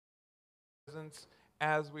presence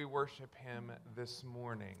as we worship him this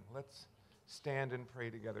morning. Let's stand and pray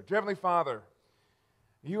together. Dear Heavenly Father,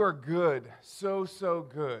 you are good, so, so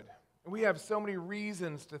good. And we have so many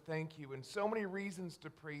reasons to thank you and so many reasons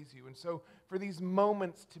to praise you. And so for these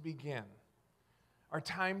moments to begin, our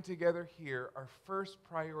time together here, our first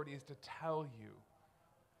priority is to tell you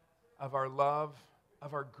of our love,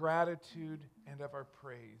 of our gratitude, and of our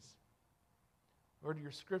praise. Lord,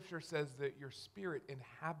 your scripture says that your Spirit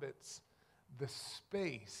inhabits the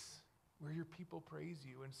space where your people praise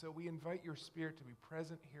you. And so we invite your Spirit to be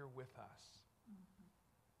present here with us,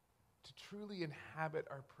 to truly inhabit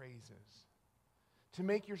our praises, to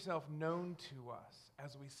make yourself known to us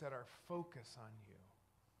as we set our focus on you.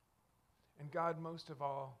 And God, most of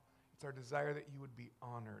all, it's our desire that you would be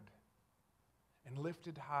honored and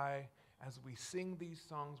lifted high as we sing these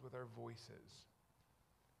songs with our voices,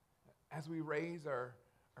 as we raise our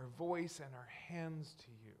voice and our hands to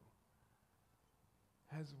you,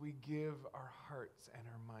 as we give our hearts and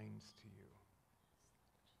our minds to you.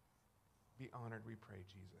 Be honored, we pray,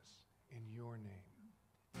 Jesus, in your name.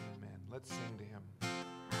 Amen. Let's sing to him.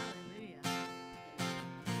 Hallelujah.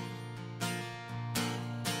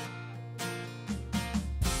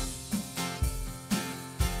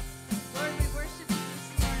 Lord, we worship you this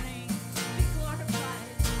morning. Be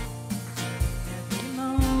glorified. Every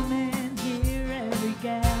moment here, every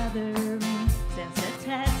gathering stands to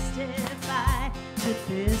testify that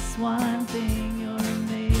this one thing you're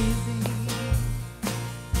amazing.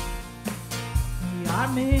 We are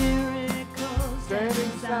miracles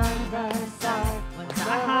standing side by side. Once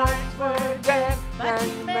our hearts were dead, but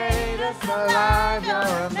you made us alive.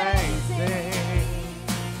 You're amazing.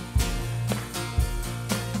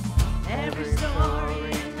 Every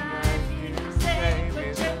story in life you say,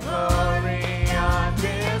 with your glory on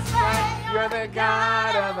display. You're the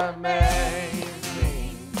God of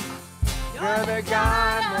amazing. You're the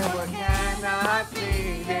God who what cannot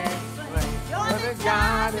be explained. You're the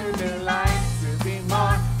God who delights to be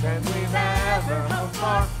more than we've ever hoped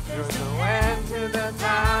for. There's no end to the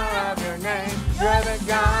power of your name. You're the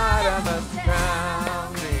God of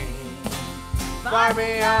astounding, far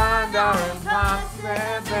beyond our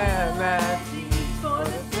impossibilities. For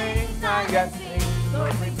the things I yet see,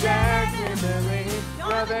 Lord, we dare to believe.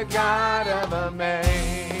 You're the God of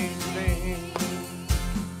amazing.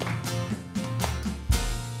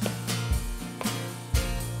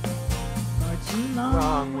 Too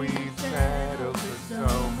Long we've settled for so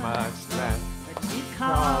much less. but you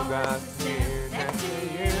Called us here next to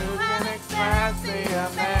you can express the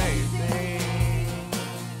amazing.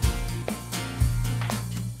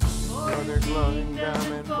 For the glory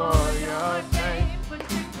coming for your fame,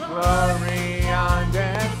 glory on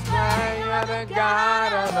display. You're the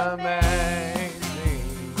God of amazing.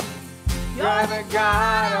 You're the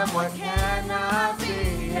God of what cannot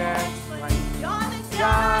be explained.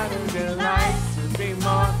 God who delights to be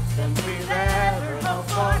more than we've ever hoped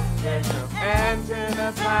for. There's no end to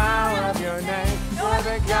the power of your name. You're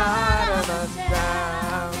the God of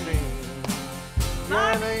astounding.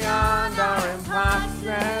 You're beyond our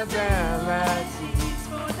impossibilities.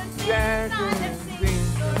 Dare to see,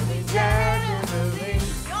 we dare to believe.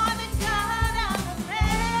 You're the God of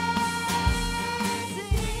amazing.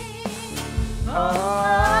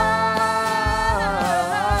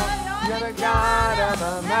 You're the God of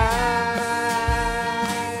amazing.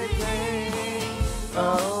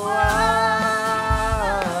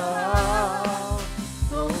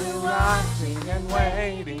 We're watching and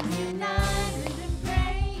waiting, United and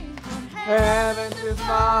praying for heaven to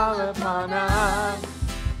fall upon us.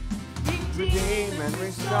 Redeem and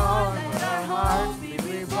restore, let our hearts be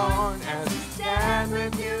reborn as we stand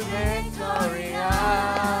with you victorious.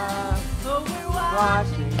 Oh, we're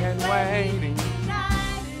Watching and waiting,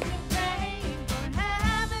 united and praying for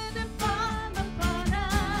heaven to fall upon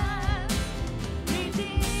us.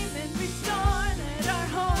 Redeem and restore, let our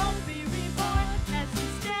hope be reborn as we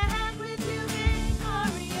stand with you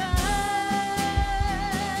victorious.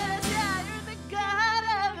 Yeah, you're the God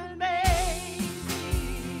of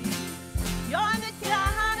amazing. You're the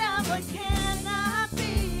God of what cannot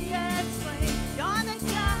be explained. You're the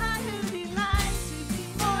God who delights to be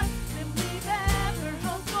more than we've ever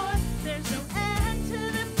hoped for. There's no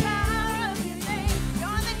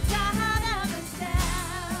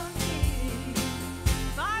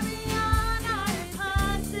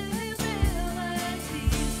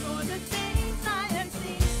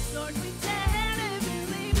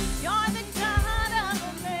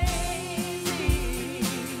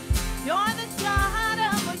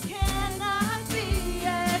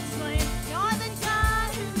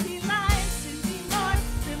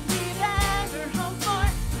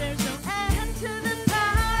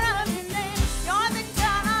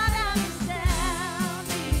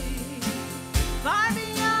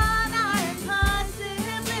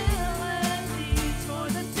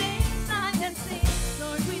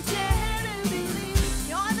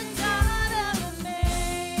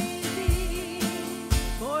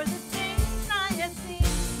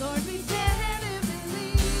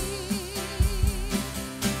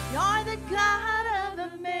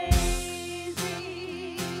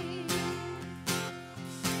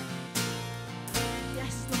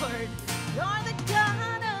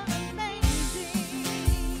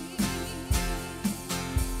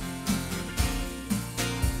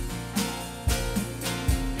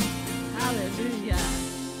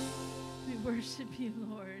worship you,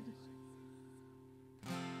 Lord.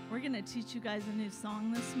 We're going to teach you guys a new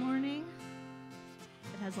song this morning.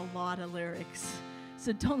 It has a lot of lyrics,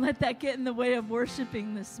 so don't let that get in the way of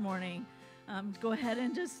worshiping this morning. Go ahead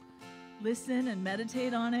and just listen and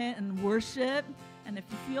meditate on it and worship. And if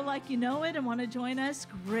you feel like you know it and want to join us,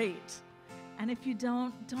 great. And if you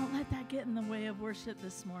don't let that get in the way of worship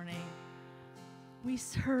this morning. We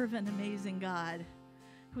serve an amazing God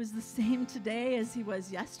who is the same today as he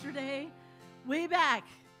was yesterday, way back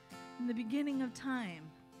in the beginning of time.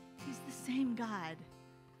 He's the same God.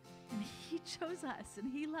 And he chose us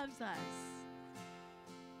and he loves us.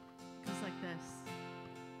 It goes like this.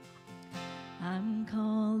 I'm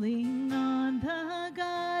calling on the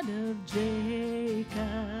God of Jacob,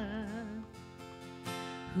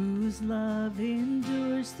 whose love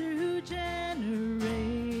endures through generations.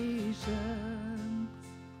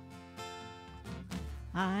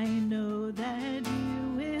 I know that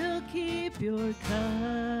you will keep your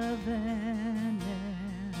covenant.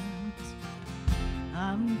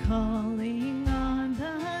 I'm calling on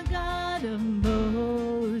the God of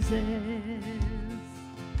Moses,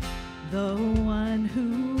 the one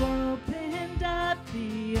who opened up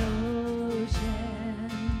the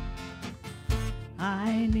ocean.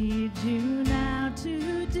 I need you now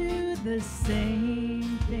to do the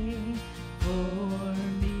same thing for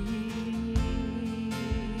me.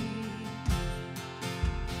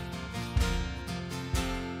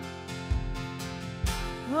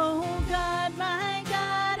 Oh God, my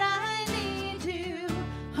God, I need you.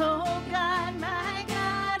 Oh God, my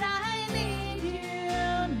God, I need you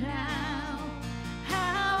now.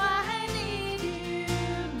 How I need you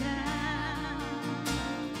now.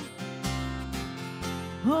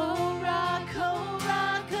 Oh rock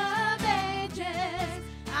of ages,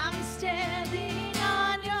 I'm standing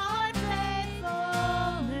on your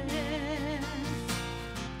faithfulness.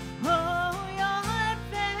 Oh, your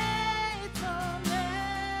faithfulness.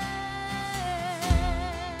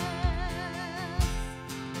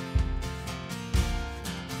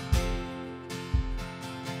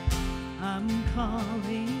 I'm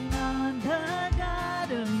calling on the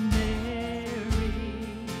God of Mary,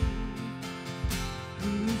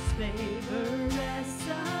 whose favor rests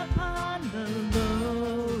upon the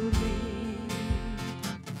lowly.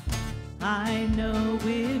 I know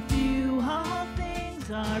with you all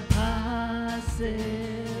things are possible.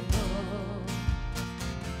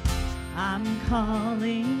 I'm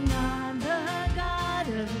calling on the God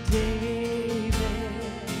of David,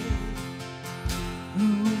 who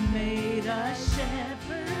made a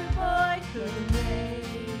shepherd boy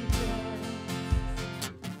courageous.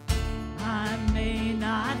 I may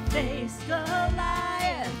not face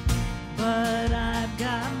Goliath, but I've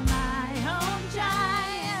got my own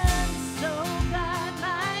giants. Oh God,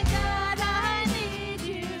 my God, I need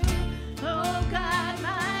you. Oh God,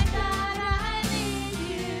 my God, I need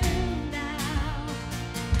you now.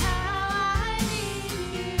 How I need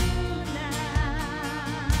you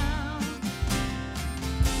now.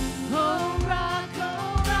 Oh rock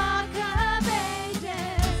of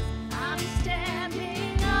ages, I'm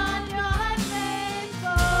standing on your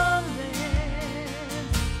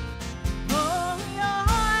faithfulness. Oh, your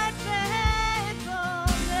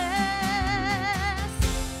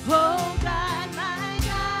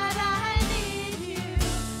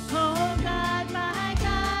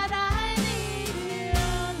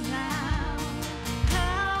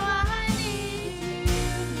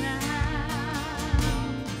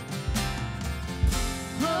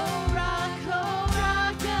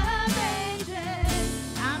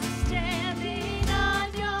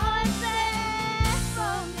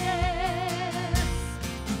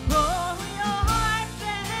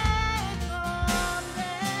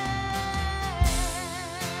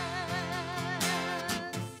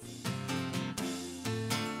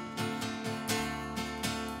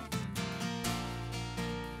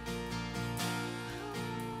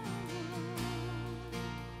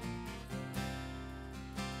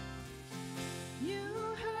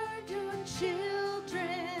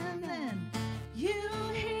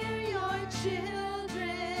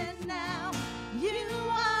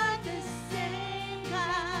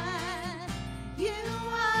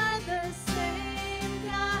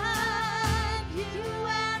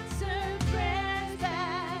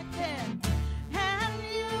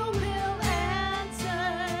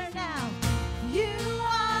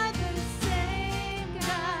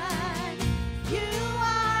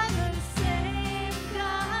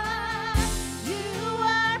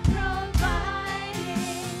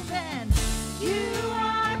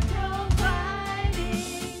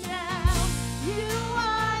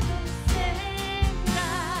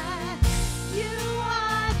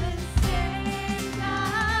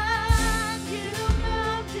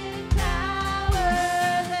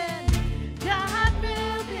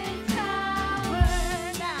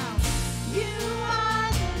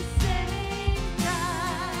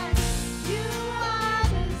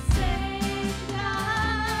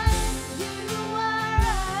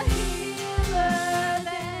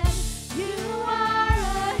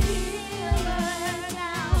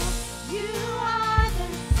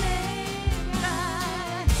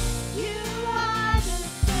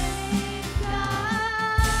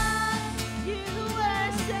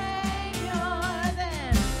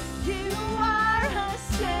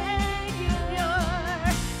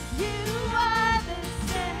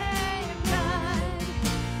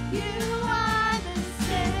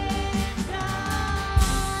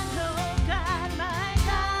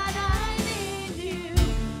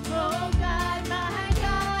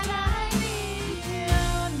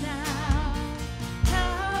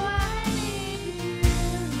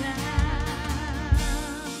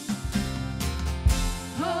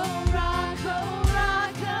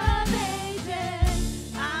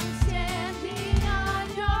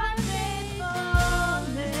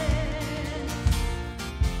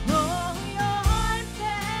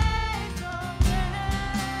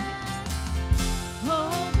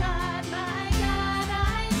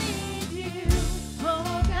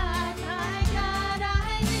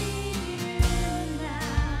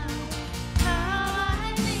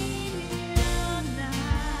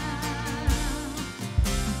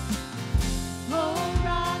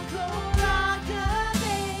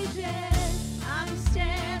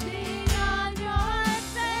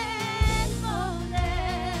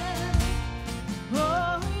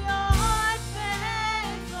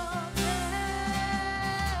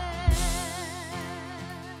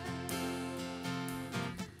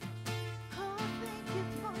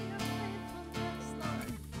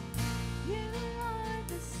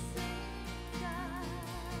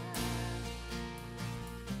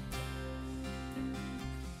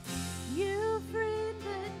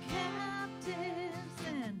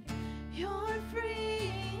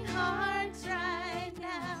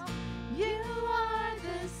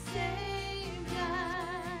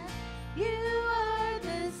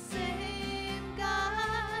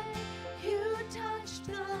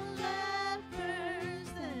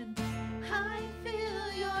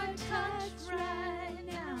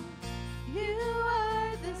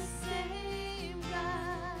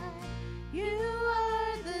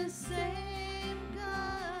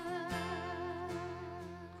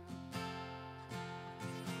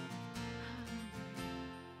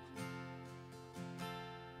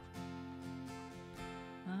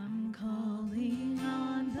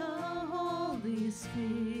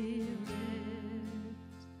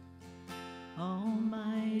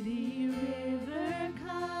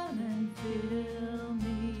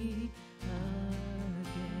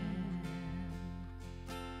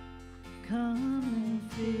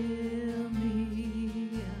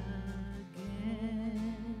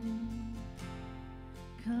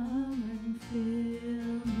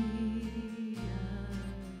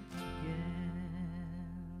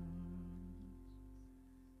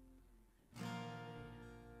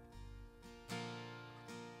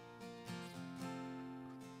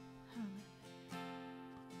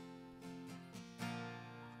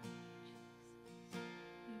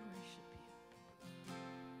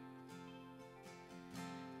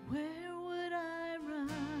Where would I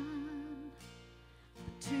run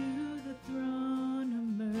to the throne of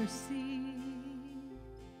mercy?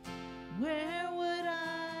 Where would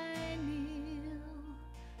I kneel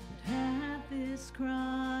but at this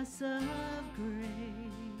cross of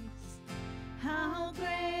grace? How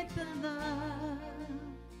great the love,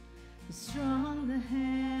 strong the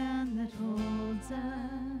hand that holds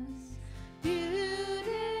us.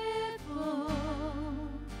 Beautiful,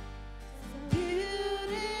 so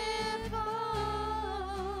beautiful.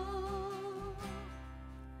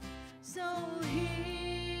 So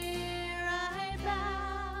here I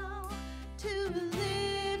bow to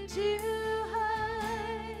lift you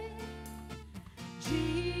high.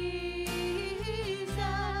 Jesus,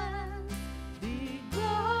 be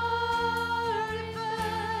glorified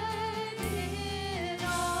in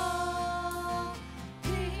all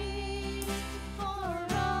things. For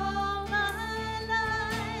all my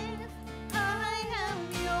life I am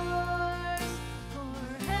yours,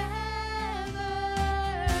 forever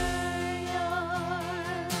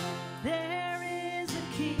yours. There is a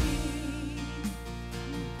King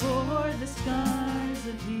for the scars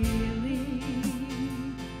of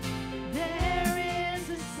healing. There is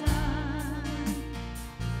a Son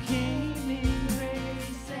came in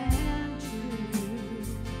grace and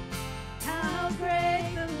truth. How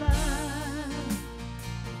great the love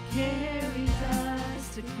carries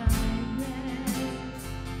us to kindness.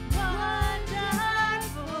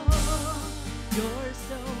 Wonderful, you're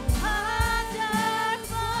so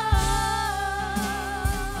wonderful.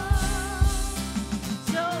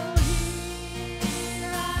 So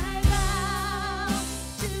here I bow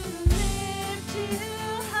to lift you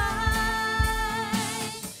high.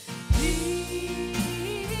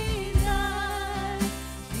 Jesus,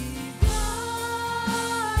 be glorified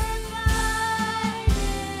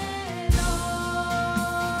in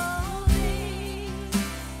all things.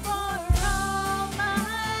 For all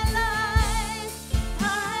my life I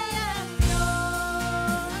am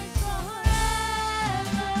yours,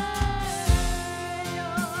 forever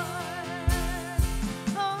yours.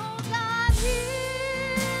 Oh God,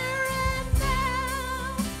 here and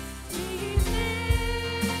now, be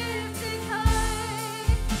lifted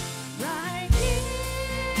high. Right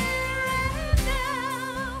here and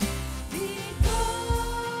now, be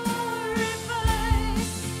glorified.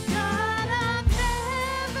 God of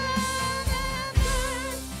heaven and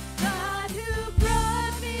earth, God who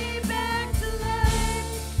brought me back to life,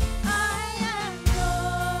 I am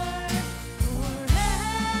yours,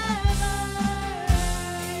 forever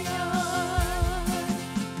yours.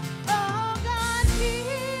 Oh God,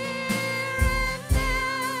 here and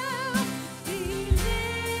now, be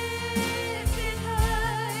lifted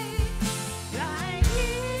high. Right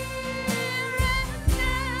here and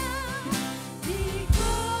now, be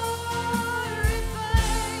glorified.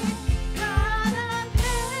 God of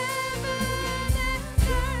heaven and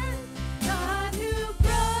earth, God who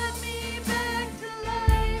brought me back to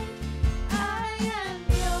life, I am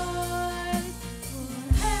yours,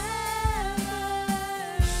 forever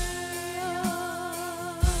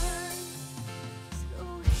yours. So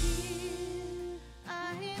here I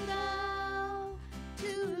bow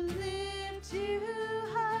to lift you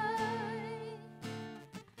high.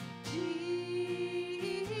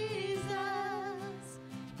 Jesus,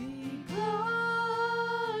 be glorified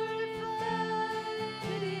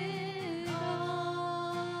in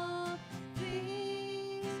all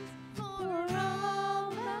things. For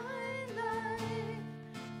all my life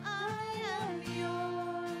I am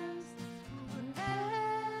yours,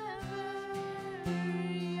 forever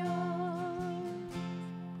yours.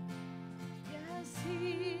 Yes,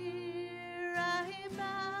 here I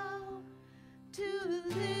bow to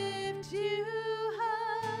lift you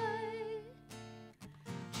high.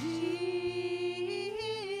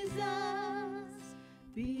 Jesus,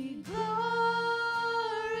 be glorified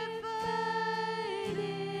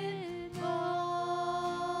in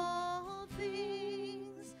all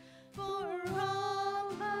things. For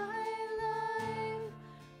all my life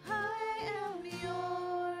I am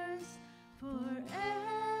yours,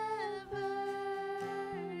 forever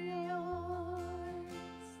yours.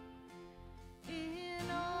 In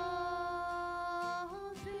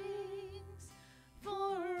all things,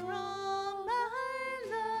 for all my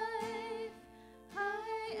life I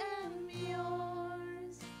am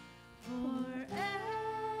yours, forever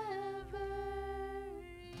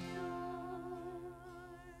yours.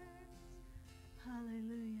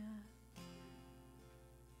 Hallelujah.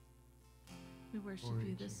 We worship Glory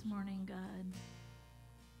you to this Jesus. morning, God.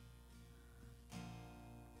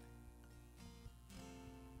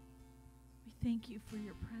 We thank you for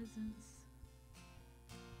your presence.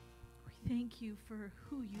 We thank you for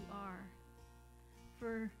who you are,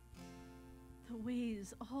 for the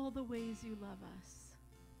ways, all the ways you love us,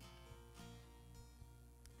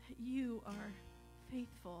 that you are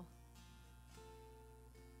faithful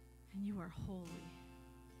and you are holy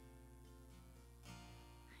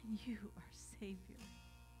and you are Savior.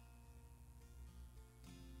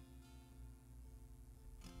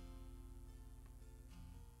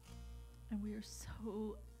 And we are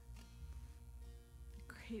so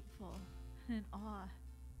grateful and in awe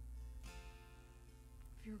of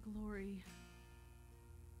your glory.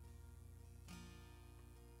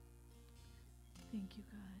 Thank you,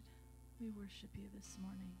 God. We worship you this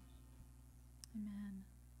morning. Amen.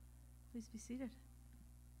 Please be seated.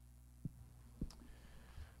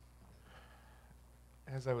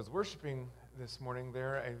 As I was worshiping this morning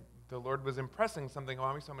there, the Lord was impressing something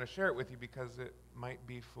on me, so I'm going to share it with you because it might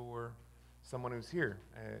be for someone who's here.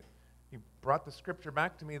 He brought the scripture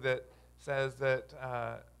back to me that says that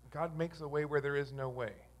God makes a way where there is no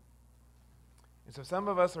way. And so some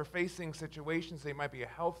of us are facing situations. They might be a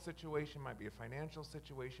health situation, might be a financial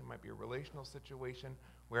situation, might be a relational situation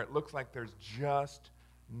where it looks like there's just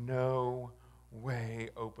no way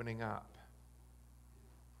opening up.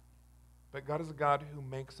 But God is a God who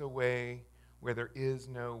makes a way where there is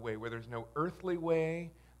no way. Where there's no earthly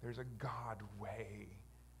way, there's a God way.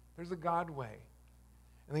 There's a God way.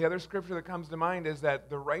 And the other scripture that comes to mind is that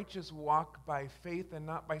the righteous walk by faith and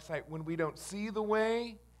not by sight. When we don't see the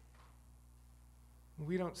way,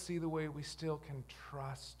 we still can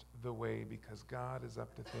trust the way because God is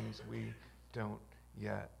up to things we don't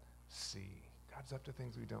yet see. God's up to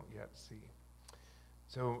things we don't yet see.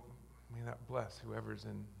 So may that bless whoever's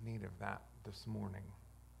in need of that this morning.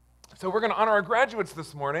 So we're going to honor our graduates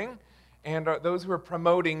this morning and those who are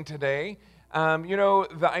promoting today.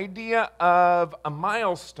 The idea of a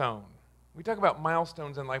milestone. We talk about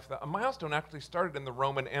milestones in life. A milestone actually started in the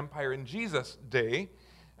Roman Empire in Jesus' day.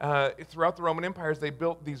 Throughout the Roman empires, they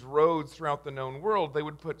built these roads throughout the known world. They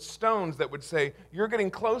would put stones that would say, you're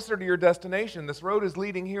getting closer to your destination. This road is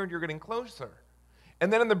leading here and you're getting closer.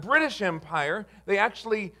 And then in the British Empire, they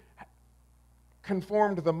actually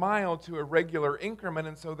conformed the mile to a regular increment,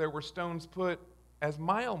 and so there were stones put as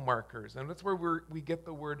mile markers. And that's where we get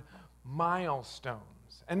the word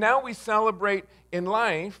milestones. And now we celebrate in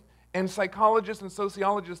life, and psychologists and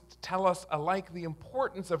sociologists tell us alike the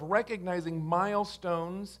importance of recognizing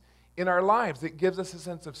milestones in our lives. It gives us a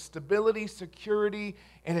sense of stability, security,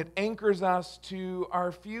 and it anchors us to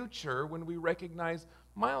our future when we recognize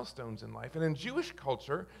milestones in life. And in Jewish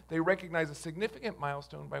culture, they recognize a significant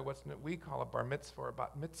milestone by what we call a bar mitzvah or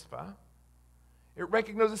bat mitzvah. It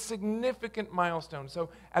recognizes a significant milestone. So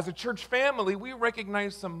as a church family, we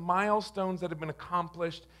recognize some milestones that have been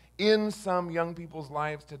accomplished in some young people's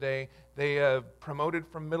lives today. They have promoted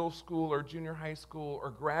from middle school or junior high school or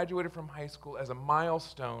graduated from high school as a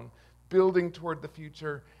milestone, building toward the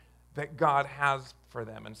future that God has for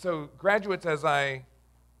them. And so graduates, as I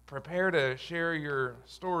prepare to share your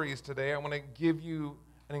stories today, I want to give you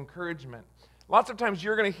an encouragement. Lots of times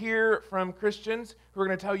you're going to hear from Christians who are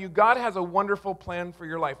going to tell you God has a wonderful plan for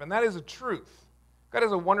your life, and that is a truth. God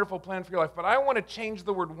has a wonderful plan for your life, but I want to change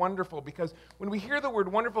the word wonderful because when we hear the word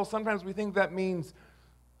wonderful, sometimes we think that means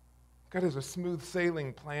God has a smooth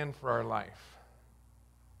sailing plan for our life.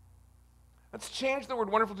 Let's change the word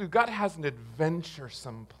wonderful to God has an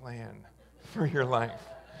adventuresome plan for your life.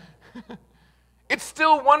 It's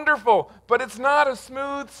still wonderful, but it's not a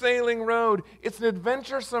smooth sailing road. It's an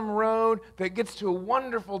adventuresome road that gets to a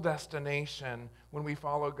wonderful destination when we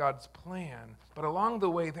follow God's plan. But along the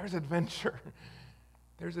way, there's adventure.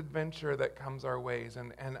 There's adventure that comes our ways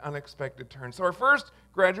and unexpected turns. So our first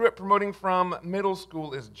graduate promoting from middle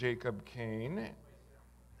school is Jacob Kane.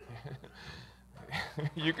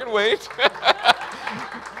 You can wait.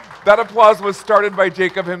 That applause was started by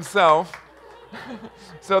Jacob himself.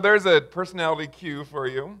 So there's a personality cue for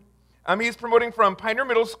you. He's promoting from Pioneer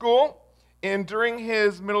Middle School, and during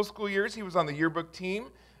his middle school years, he was on the yearbook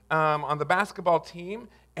team, on the basketball team,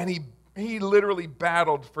 and he literally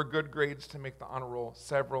battled for good grades to make the honor roll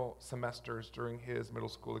several semesters during his middle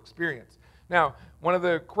school experience. Now, one of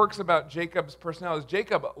the quirks about Jacob's personality is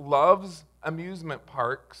Jacob loves amusement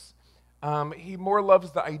parks. He more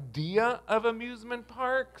loves the idea of amusement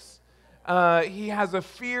parks. He has a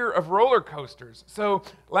fear of roller coasters. So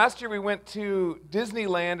last year we went to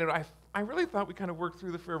Disneyland, and I really thought we kind of worked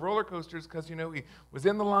through the fear of roller coasters because, he was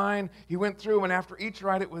in the line, he went through, and after each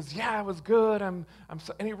ride it was good, and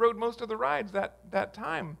he rode most of the rides that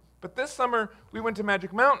time. But this summer we went to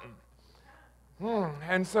Magic Mountain.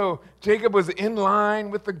 And so Jacob was in line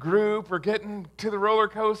with the group. We're getting to the roller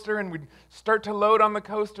coaster, and we'd start to load on the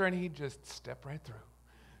coaster, and he'd just step right through.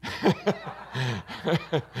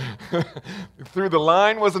 Through the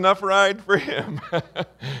line was enough ride for him,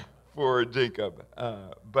 for Jacob.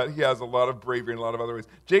 But he has a lot of bravery in a lot of other ways.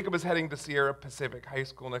 Jacob is heading to Sierra Pacific High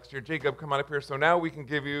School next year. Jacob, come on up here. So now we can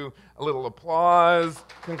give you a little applause.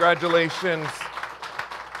 Congratulations.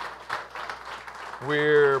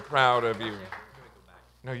 We're proud of you.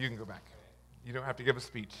 No, you can go back. You don't have to give a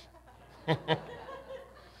speech.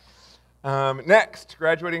 Next,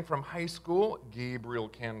 graduating from high school, Gabriel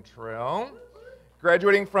Cantrell.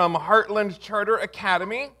 Graduating from Heartland Charter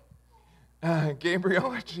Academy,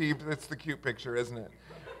 Gabriel achieved, it's the cute picture, isn't it?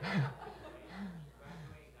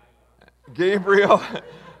 Gabriel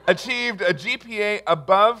achieved a GPA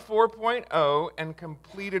above 4.0 and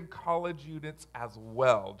completed college units as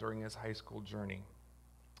well during his high school journey.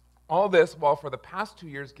 All this while for the past 2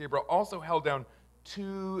 years, Gabriel also held down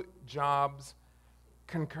 2 jobs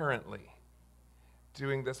concurrently,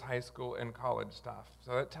 doing this high school and college stuff.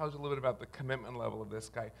 So that tells you a little bit about the commitment level of this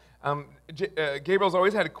guy. Gabriel's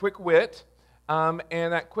always had a quick wit, and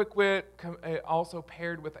that quick wit also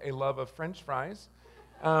paired with a love of French fries.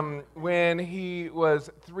 When he was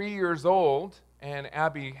 3 years old, and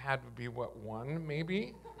Abby had to be, 1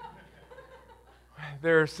 maybe?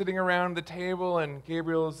 They're sitting around the table, and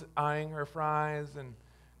Gabriel's eyeing her fries, and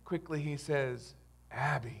quickly he says,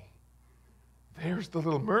 "Abby, there's the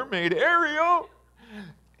little mermaid, Ariel."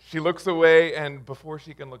 She looks away, and before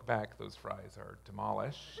she can look back, those fries are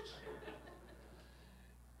demolished.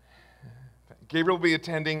 Gabriel will be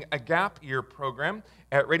attending a gap year program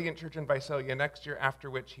at Radiant Church in Visalia next year,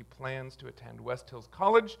 after which he plans to attend West Hills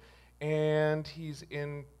College, and he's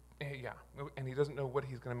in, and he doesn't know what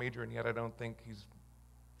he's going to major in yet. I don't think he's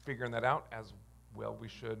figuring that out, as well we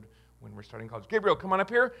should when we're starting college. Gabriel, come on up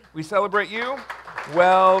here. We celebrate you.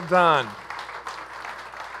 Well done.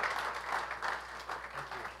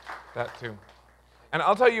 That too. And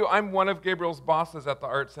I'll tell you, I'm one of Gabriel's bosses at the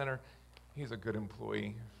Art Center. He's a good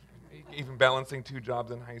employee, even balancing 2 jobs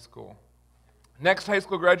in high school. Next high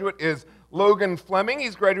school graduate is Logan Fleming.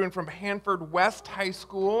 He's graduating from Hanford West High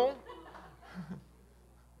School.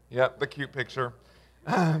 Yep, the cute picture.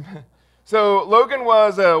 So Logan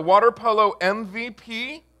was a water polo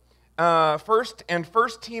MVP,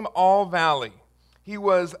 first team All-Valley. He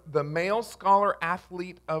was the Male Scholar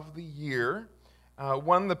Athlete of the Year,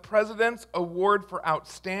 won the President's Award for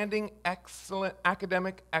Outstanding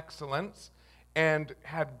Academic Excellence, and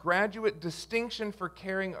had graduate distinction for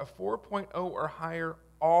carrying a 4.0 or higher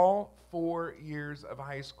all 4 years of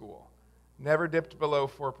high school. Never dipped below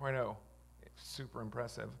 4.0. Super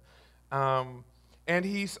impressive. And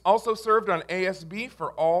he's also served on ASB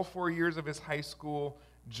for all 4 years of his high school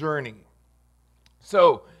journey.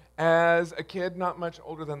 So, as a kid, not much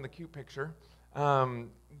older than the cute picture,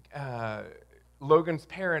 Logan's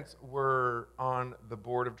parents were on the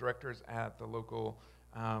board of directors at the local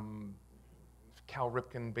Cal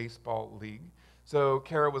Ripken Baseball League. So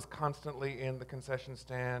Kara was constantly in the concession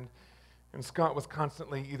stand, and Scott was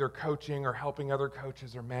constantly either coaching or helping other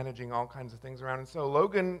coaches or managing all kinds of things around. And so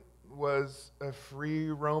Logan was a free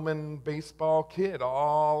roaming baseball kid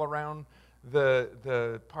all around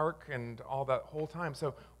the park and all that whole time.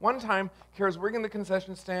 So one time, Kara's working in the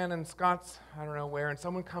concession stand, and Scott's, I don't know where, and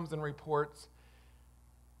someone comes and reports,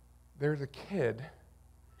 there's a kid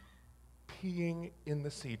peeing in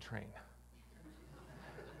the C train.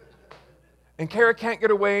 And Kara can't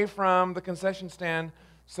get away from the concession stand,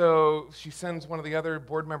 so she sends one of the other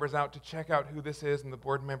board members out to check out who this is, and the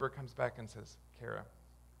board member comes back and says, "Kara,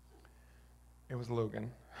 it was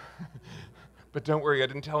Logan. But don't worry, I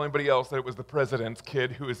didn't tell anybody else that it was the president's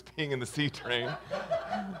kid who was peeing in the C train."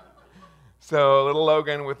 So little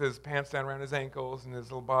Logan, with his pants down around his ankles and his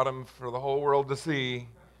little bottom for the whole world to see,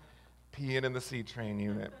 peeing in the C train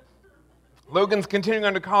unit. Logan's continuing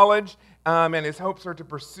on to college, and his hopes are to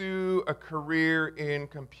pursue a career in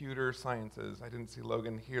computer sciences. I didn't see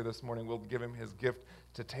Logan here this morning. We'll give him his gift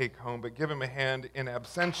to take home, but give him a hand in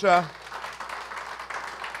absentia.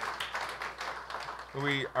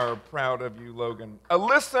 We are proud of you, Logan.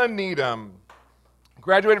 Alyssa Needham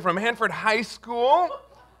graduated from Hanford High School,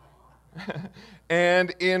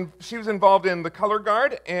 and she was involved in the color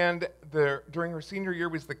guard, and during her senior year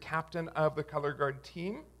was the captain of the color guard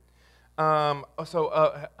team.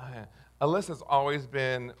 Alyssa's always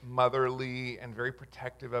been motherly and very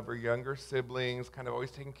protective of her younger siblings, kind of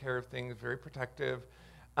always taking care of things, very protective.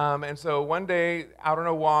 And so one day, out on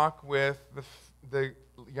a walk with the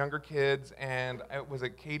younger kids, and was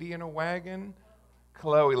it Katie in a wagon?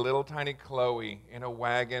 Chloe, little tiny Chloe, in a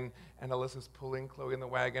wagon, and Alyssa's pulling Chloe in the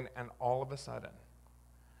wagon, and all of a sudden,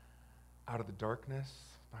 out of the darkness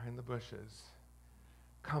behind the bushes,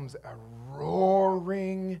 comes a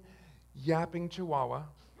roaring, yapping chihuahua,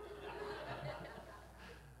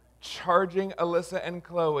 charging Alyssa and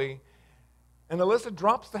Chloe. And Alyssa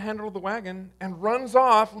drops the handle of the wagon and runs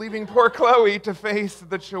off, leaving poor Chloe to face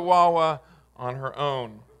the chihuahua on her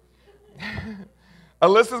own.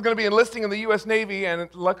 Alyssa's going to be enlisting in the U.S. Navy, and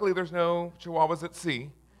luckily there's no chihuahuas at sea.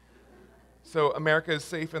 So America is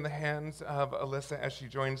safe in the hands of Alyssa as she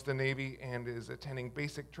joins the Navy and is attending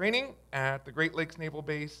basic training at the Great Lakes Naval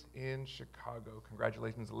Base in Chicago.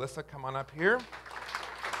 Congratulations, Alyssa. Come on up here.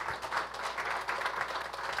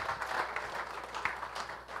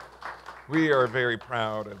 We are very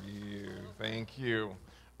proud of you. Thank you.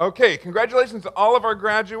 Okay, congratulations to all of our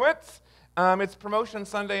graduates. It's Promotion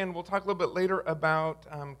Sunday, and we'll talk a little bit later about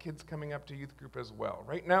kids coming up to youth group as well.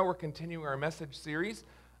 Right now, we're continuing our message series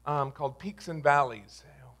called Peaks and Valleys,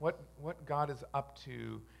 what God is up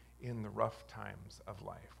to in the rough times of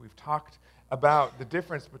life. We've talked about the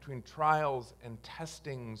difference between trials and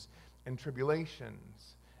testings and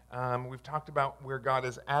tribulations. We've talked about where God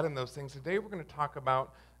is at in those things. Today, we're going to talk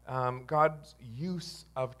about God's use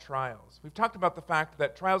of trials. We've talked about the fact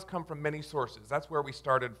that trials come from many sources. That's where we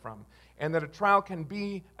started from. And that a trial can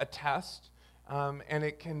be a test, and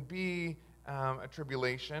it can be a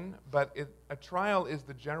tribulation, but a trial is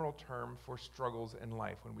the general term for struggles in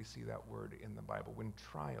life when we see that word in the Bible, when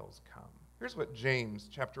trials come. Here's what James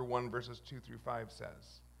chapter 1, verses 2 through 5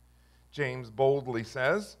 says. James boldly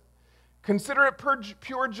says, "Consider it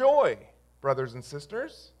pure joy, brothers and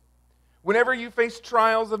sisters, whenever you face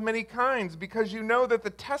trials of many kinds, because you know that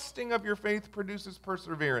the testing of your faith produces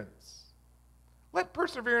perseverance. Let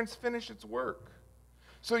perseverance finish its work,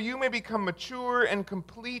 so you may become mature and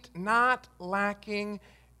complete, not lacking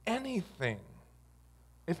anything.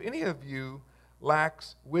 If any of you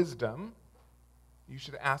lacks wisdom, you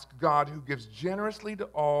should ask God, who gives generously to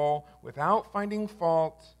all without finding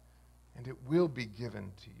fault, and it will be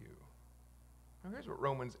given to you." Now here's what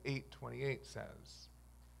Romans 8:28 says.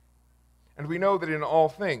 "And we know that in all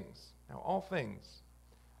things," now all things,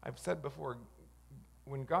 I've said before,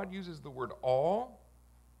 when God uses the word all,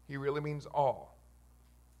 he really means all.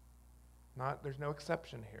 There's no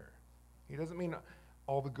exception here. He doesn't mean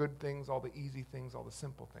all the good things, all the easy things, all the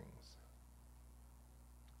simple things.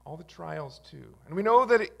 All the trials too. And we know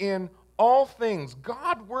that in all things,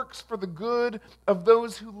 God works for the good of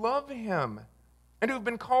those who love him and who have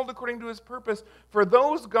been called according to his purpose. For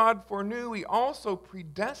those God foreknew, he also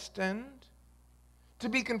predestined to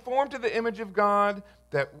be conformed to the image of God,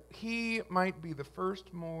 that he might be the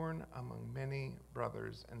firstborn among many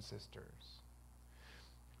brothers and sisters.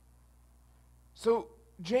 So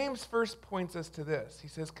James first points us to this. He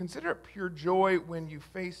says, consider it pure joy when you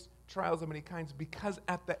face trials of many kinds, because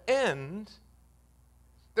at the end,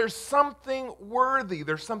 there's something worthy,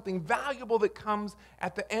 there's something valuable that comes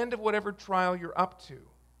at the end of whatever trial you're up to.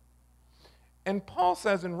 And Paul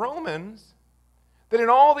says in Romans that in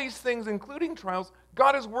all these things, including trials,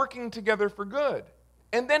 God is working together for good.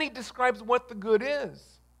 And then he describes what the good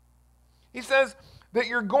is. He says that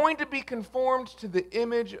you're going to be conformed to the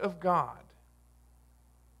image of God.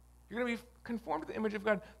 You're going to be conformed to the image of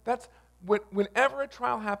God. That's whenever a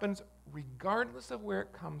trial happens, regardless of where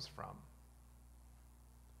it comes from,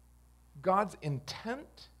 God's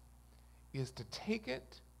intent is to take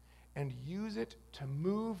it and use it to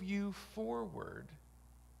move you forward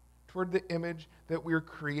toward the image that we're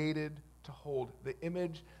created to hold, the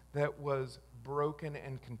image that was broken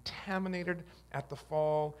and contaminated at the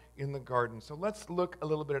fall in the garden. So let's look a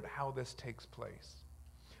little bit at how this takes place.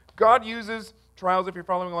 God uses trials, if you're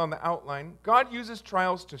following along the outline, God uses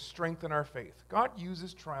trials to strengthen our faith. God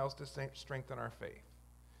uses trials to strengthen our faith.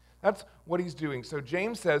 That's what he's doing. So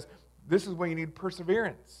James says, this is when you need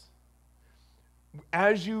perseverance.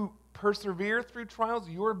 As you persevere through trials,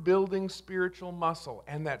 you're building spiritual muscle,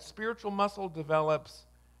 and that spiritual muscle develops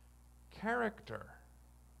character,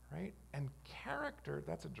 right? And character,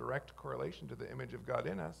 that's a direct correlation to the image of God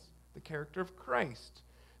in us, the character of Christ,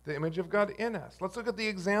 the image of God in us. Let's look at the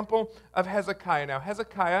example of Hezekiah. Now,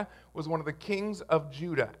 Hezekiah was one of the kings of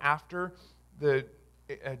Judah after the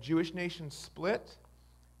Jewish nation split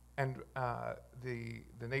and the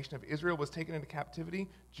nation of Israel was taken into captivity.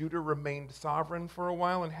 Judah remained sovereign for a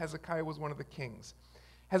while, and Hezekiah was one of the kings.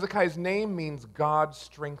 Hezekiah's name means God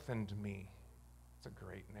strengthened me. It's a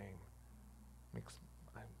great name.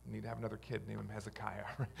 I need to have another kid, name him Hezekiah.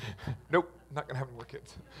 Nope, not going to have any more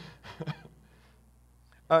kids.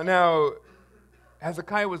 Now,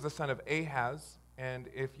 Hezekiah was the son of Ahaz, and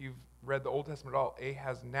if you've read the Old Testament at all,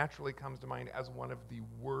 Ahaz naturally comes to mind as one of the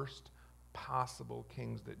worst possible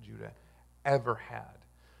kings that Judah ever had.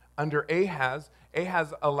 Under Ahaz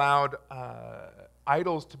allowed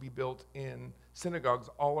idols to be built in synagogues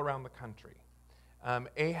all around the country.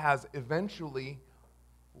 Ahaz eventually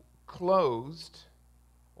closed,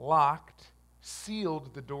 locked,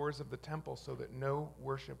 sealed the doors of the temple so that no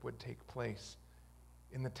worship would take place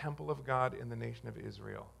in the temple of God in the nation of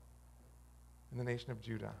Israel, in the nation of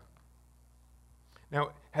Judah.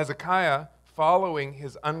 Now, Hezekiah, following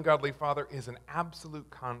his ungodly father, is an absolute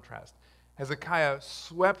contrast. Hezekiah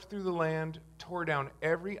swept through the land, tore down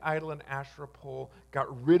every idol and Asherah pole,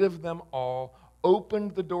 got rid of them all,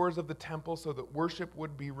 opened the doors of the temple so that worship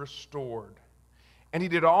would be restored. And he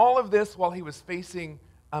did all of this while he was facing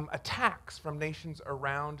attacks from nations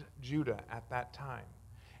around Judah at that time.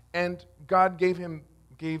 And God gave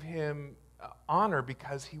him honor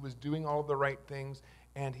because he was doing all of the right things,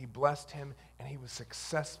 and he blessed him, and he was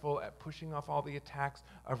successful at pushing off all the attacks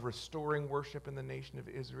of restoring worship in the nation of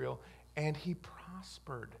Israel, and he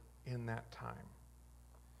prospered in that time.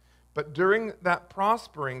 But during that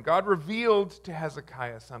prospering, God revealed to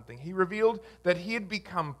Hezekiah something. He revealed that he had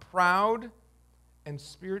become proud and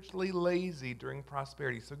spiritually lazy during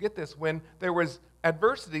prosperity. So get this, when there was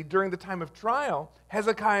adversity during the time of trial,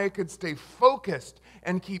 Hezekiah could stay focused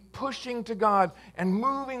and keep pushing to God and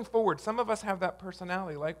moving forward. Some of us have that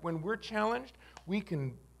personality. Like when we're challenged, we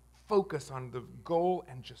can focus on the goal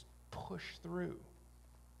and just push through.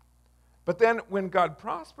 But then when God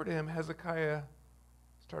prospered him, Hezekiah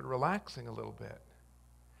started relaxing a little bit.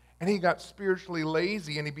 And he got spiritually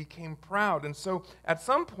lazy and he became proud. And so at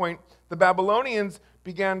some point, the Babylonians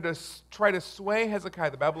began to try to sway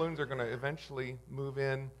Hezekiah. The Babylonians are going to eventually move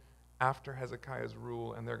in after Hezekiah's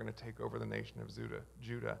rule, and they're going to take over the nation of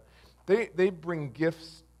Judah. They bring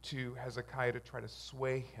gifts to Hezekiah to try to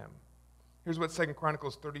sway him. Here's what 2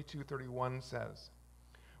 Chronicles 32:31 says.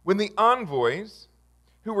 When the envoys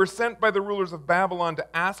who were sent by the rulers of Babylon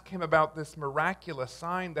to ask him about this miraculous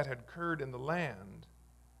sign that had occurred in the land,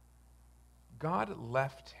 God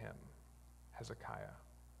left him, Hezekiah.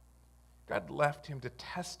 God left him to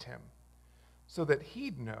test him so that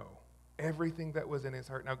he'd know everything that was in his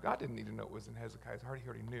heart. Now, God didn't need to know what was in Hezekiah's heart. He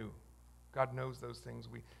already knew. God knows those things.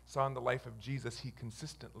 We saw in the life of Jesus, he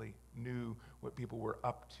consistently knew what people were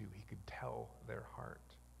up to. He could tell their heart.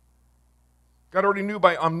 God already knew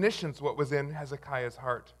by omniscience what was in Hezekiah's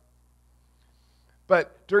heart.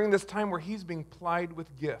 But during this time where he's being plied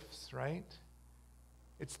with gifts, right?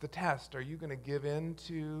 It's the test. Are you going to give in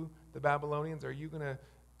to the Babylonians? Are you going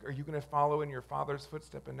to follow in your father's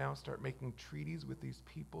footstep and now start making treaties with these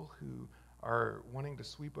people who are wanting to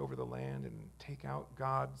sweep over the land and take out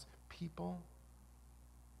God's people?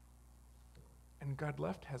 And God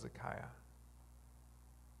left Hezekiah.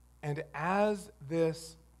 And as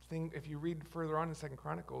this thing, if you read further on in 2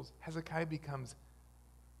 Chronicles, Hezekiah becomes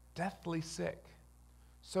deathly sick.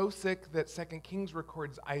 So sick that 2 Kings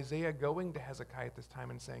records Isaiah going to Hezekiah at this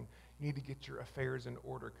time and saying, you need to get your affairs in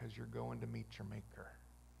order because you're going to meet your maker.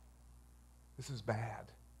 This is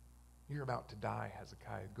bad. You're about to die,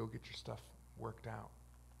 Hezekiah. Go get your stuff worked out.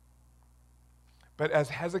 But as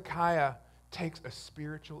Hezekiah takes a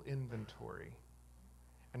spiritual inventory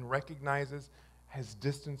and recognizes his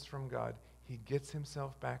distance from God, he gets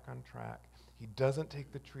himself back on track. He doesn't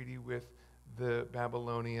take the treaty with the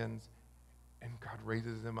Babylonians, and God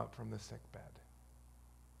raises him up from the sickbed.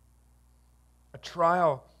 A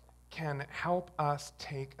trial can help us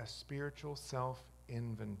take a spiritual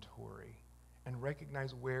self-inventory and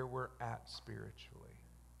recognize where we're at spiritually.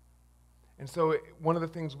 And so one of the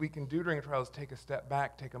things we can do during a trial is take a step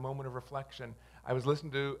back, take a moment of reflection. I was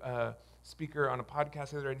listening to a speaker on a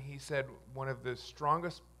podcast the other day, and he said one of the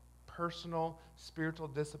strongest personal spiritual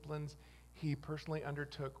disciplines he personally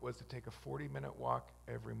undertook was to take a 40-minute walk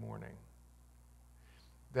every morning.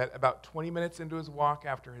 That about 20 minutes into his walk,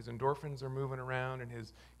 after his endorphins are moving around and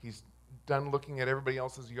he's done looking at everybody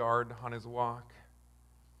else's yard on his walk,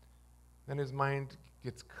 then his mind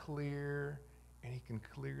gets clear and he can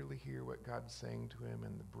clearly hear what God's saying to him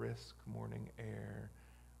in the brisk morning air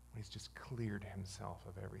when he's just cleared himself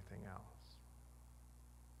of everything else.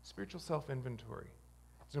 Spiritual self-inventory.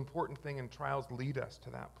 It's an important thing, and trials lead us to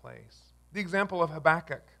that place. The example of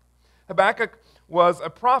Habakkuk. Habakkuk was a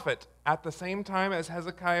prophet at the same time as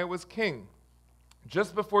Hezekiah was king,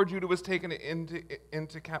 just before Judah was taken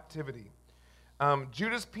into captivity.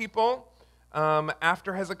 Judah's people,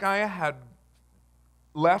 after Hezekiah had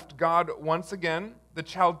left God once again, the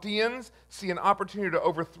Chaldeans see an opportunity to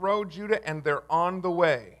overthrow Judah, and they're on the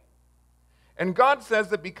way. And God says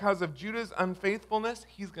that because of Judah's unfaithfulness,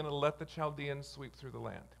 he's going to let the Chaldeans sweep through the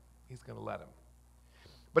land. he's going to let him.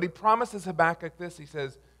 But he promises Habakkuk this. He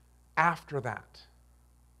says, after that,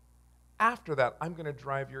 I'm going to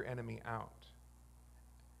drive your enemy out.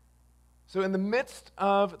 So in the midst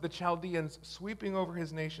of the Chaldeans sweeping over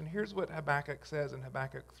his nation, here's what Habakkuk says in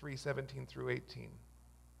Habakkuk 3:17 through 18.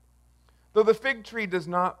 Though the fig tree does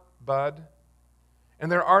not bud, and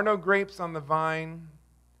there are no grapes on the vine,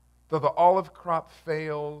 though the olive crop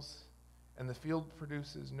fails, and the field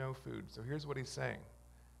produces no food. So here's what he's saying.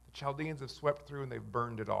 The Chaldeans have swept through and they've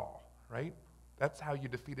burned it all, right? That's how you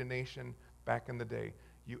defeat a nation back in the day.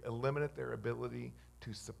 You eliminate their ability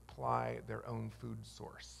to supply their own food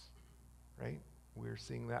source, right? We're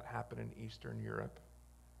seeing that happen in Eastern Europe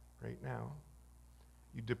right now.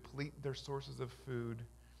 You deplete their sources of food,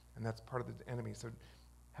 and that's part of the enemy. So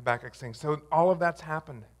Habakkuk's saying, so all of that's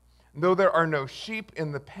happened. And though there are no sheep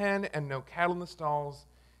in the pen and no cattle in the stalls,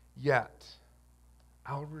 yet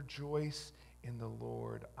I'll rejoice in the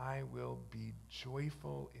Lord. I will be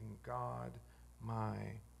joyful in God, my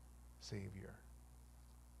Savior.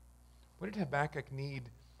 What did Habakkuk need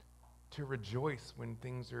to rejoice when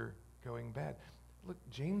things are going bad? Look,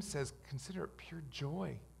 James says, consider it pure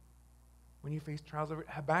joy when you face trials.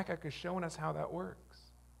 Habakkuk is showing us how that works.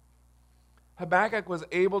 Habakkuk was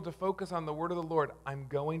able to focus on the word of the Lord. I'm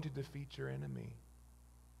going to defeat your enemy.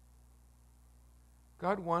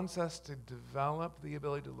 God wants us to develop the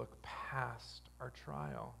ability to look past our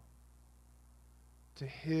trial to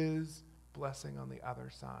his blessing on the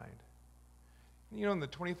other side. You know, in the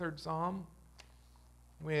 23rd Psalm,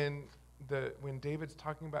 when David's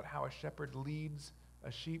talking about how a shepherd leads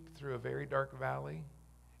a sheep through a very dark valley,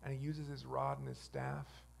 and he uses his rod and his staff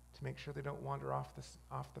to make sure they don't wander off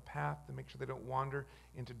the path, to make sure they don't wander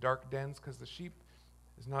into dark dens, because the sheep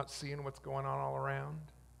is not seeing what's going on all around.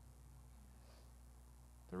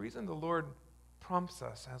 The reason the Lord prompts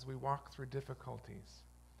us as we walk through difficulties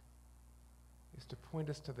is to point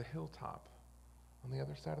us to the hilltop on the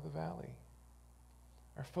other side of the valley.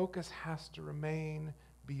 Our focus has to remain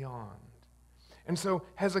beyond. And so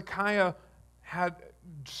Hezekiah had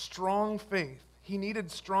strong faith. He needed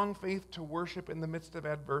strong faith to worship in the midst of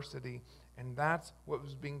adversity, and that's what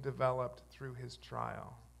was being developed through his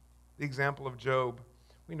trial. The example of Job.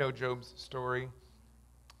 We know Job's story.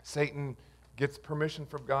 Satan gets permission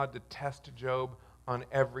from God to test Job on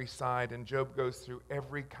every side, and Job goes through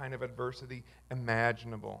every kind of adversity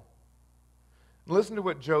imaginable. Listen to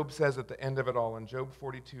what Job says at the end of it all in Job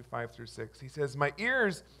 42:5-6. He says, my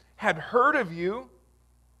ears had heard of you,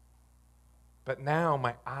 but now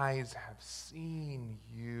my eyes have seen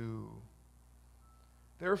you.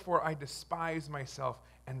 Therefore I despise myself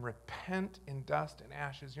and repent in dust and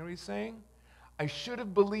ashes. You know what he's saying? I should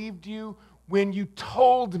have believed you when you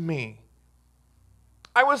told me.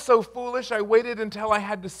 I was so foolish, I waited until I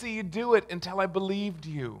had to see you do it, until I believed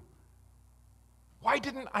you. Why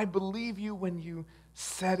didn't I believe you when you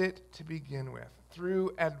said it to begin with?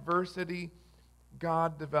 Through adversity,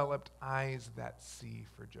 God developed eyes that see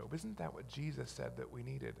for Job. Isn't that what Jesus said that we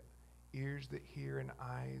needed? Ears that hear and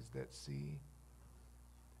eyes that see.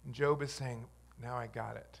 And Job is saying, now I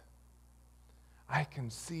got it. I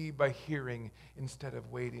can see by hearing instead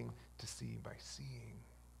of waiting to see by seeing.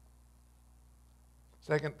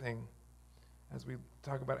 Second thing, as we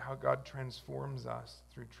talk about how God transforms us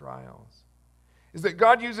through trials, is that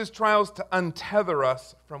God uses trials to untether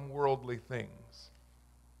us from worldly things.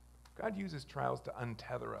 God uses trials to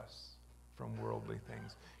untether us from worldly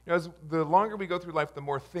things. You know, as the longer we go through life, the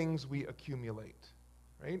more things we accumulate,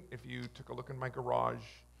 right? If you took a look in my garage,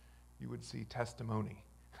 you would see testimony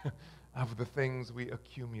of the things we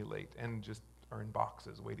accumulate and just are in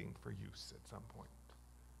boxes waiting for use at some point.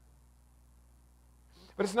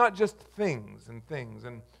 But it's not just things,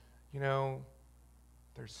 and, you know,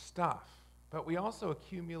 there's stuff. But we also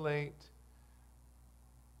accumulate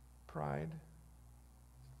pride.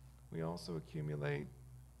 We also accumulate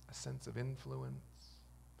a sense of influence.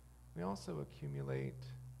 We also accumulate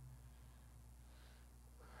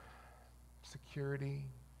security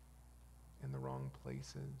in the wrong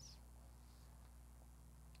places.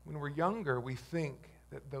 When we're younger, we think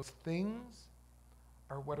that those things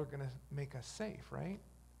are what are going to make us safe, right?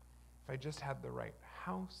 If I just had the right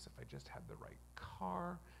house, if I just had the right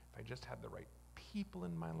car, if I just had the right people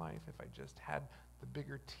in my life, if I just had the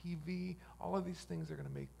bigger TV, all of these things are going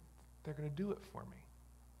to do it for me.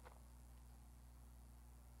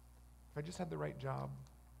 If I just had the right job,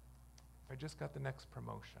 if I just got the next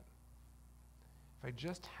promotion, if I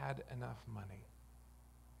just had enough money.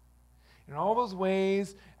 In all those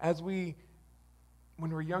ways,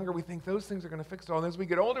 when we're younger, we think those things are going to fix it all. And as we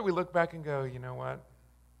get older, we look back and go, you know what?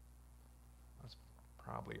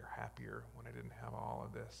 probably happier when I didn't have all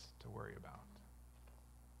of this to worry about.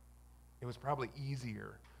 It was probably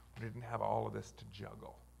easier when I didn't have all of this to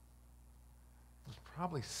juggle. It was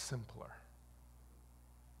probably simpler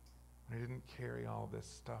when I didn't carry all this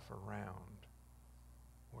stuff around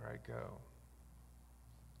where I go.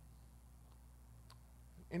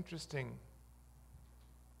 Interesting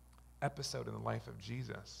episode in the life of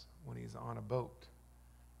Jesus when he's on a boat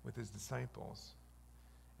with his disciples.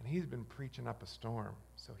 And he's been preaching up a storm,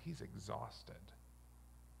 so he's exhausted.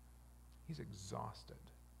 He's exhausted.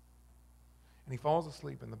 And he falls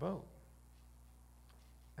asleep in the boat.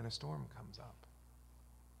 And a storm comes up.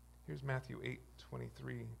 Here's Matthew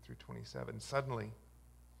 8:23 through 27. Suddenly,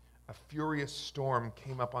 a furious storm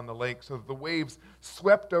came up on the lake so that the waves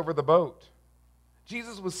swept over the boat.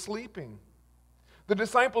 Jesus was sleeping. The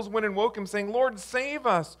disciples went and woke him, saying, "Lord, save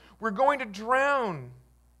us. We're going to drown."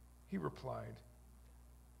 He replied,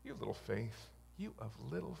 "You have little faith. You of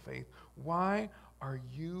little faith. Why are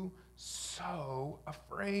you so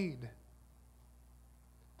afraid?"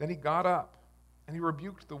 Then he got up, and he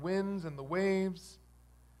rebuked the winds and the waves,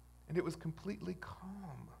 and it was completely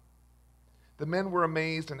calm. The men were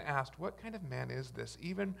amazed and asked, "What kind of man is this?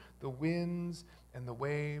 Even the winds and the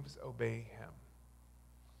waves obey him."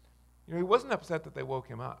 You know, he wasn't upset that they woke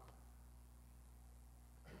him up.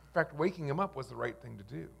 In fact, waking him up was the right thing to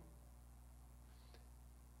do.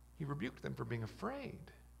 He rebuked them for being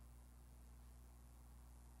afraid.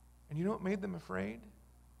 And you know what made them afraid?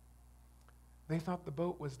 They thought the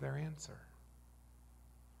boat was their answer.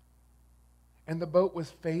 And the boat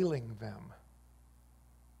was failing them.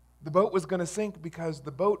 The boat was going to sink because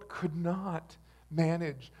the boat could not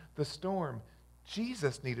manage the storm.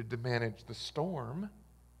 Jesus needed to manage the storm.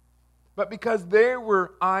 But because their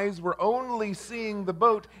eyes were only seeing the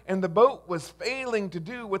boat, and the boat was failing to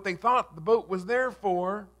do what they thought the boat was there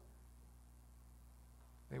for,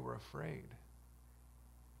 they were afraid.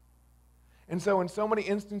 And so in so many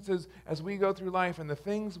instances, as we go through life, and the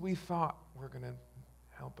things we thought were going to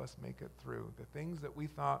help us make it through, the things that we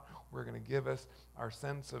thought were going to give us our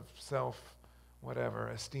sense of self, whatever,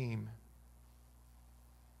 esteem,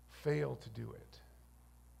 fail to do it.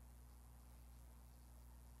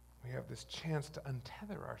 We have this chance to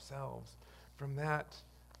untether ourselves from that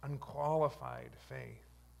unqualified faith.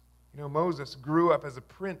 You know, Moses grew up as a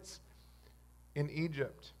prince in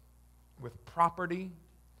Egypt with property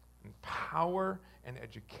and power and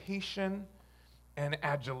education and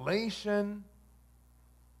adulation.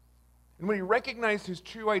 And when he recognized his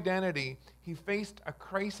true identity, he faced a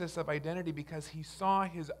crisis of identity because he saw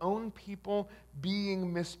his own people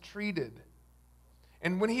being mistreated.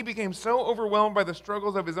 And when he became so overwhelmed by the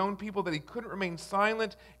struggles of his own people that he couldn't remain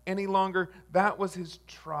silent any longer, that was his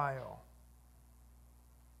trial.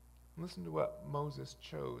 Listen to what Moses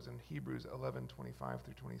chose in Hebrews 11:25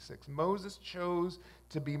 through 26. Moses chose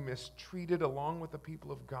to be mistreated along with the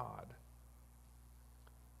people of God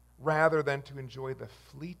rather than to enjoy the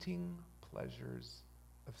fleeting pleasures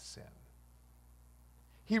of sin.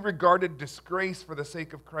 He regarded disgrace for the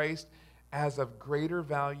sake of Christ as of greater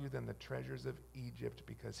value than the treasures of Egypt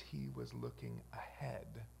because he was looking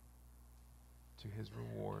ahead to his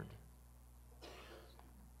reward. You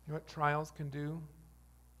know what trials can do?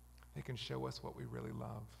 They can show us what we really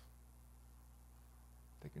love.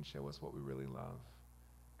 They can show us what we really love.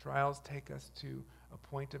 Trials take us to a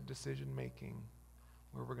point of decision making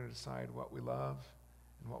where we're going to decide what we love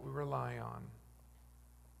and what we rely on.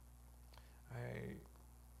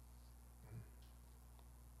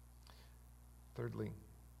 Thirdly,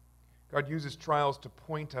 God uses trials to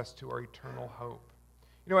point us to our eternal hope.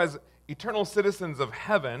 You know, as eternal citizens of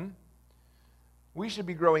heaven, we should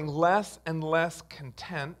be growing less and less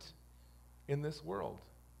content in this world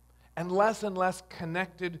and less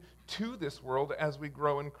connected to this world as we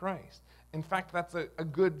grow in Christ. In fact, that's a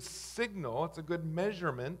good signal, it's a good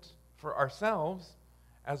measurement for ourselves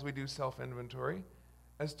as we do self-inventory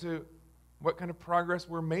as to what kind of progress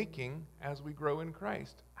we're making as we grow in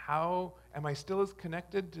Christ. How am I still as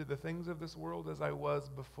connected to the things of this world as I was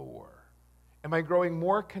before? Am I growing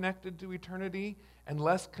more connected to eternity and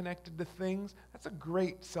less connected to things? That's a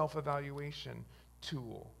great self-evaluation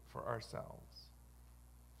tool for ourselves.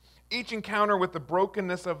 Each encounter with the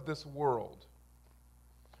brokenness of this world,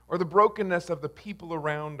 or the brokenness of the people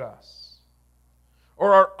around us,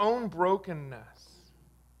 or our own brokenness,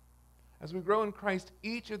 as we grow in Christ,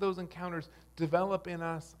 each of those encounters develop in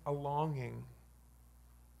us a longing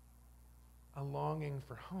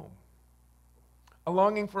for home, a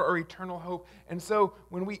longing for our eternal hope. And so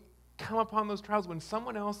when we come upon those trials, when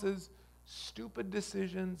someone else's stupid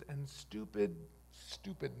decisions and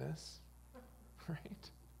stupidness,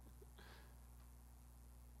 right?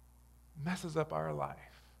 messes up our life,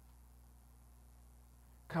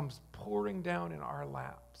 comes pouring down in our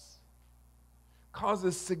laps,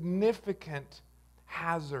 causes significant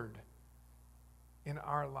hazard in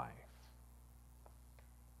our life.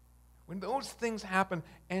 When those things happen,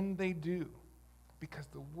 and they do, because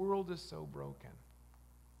the world is so broken,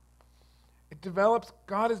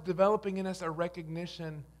 God is developing in us a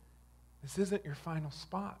recognition, this isn't your final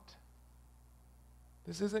spot.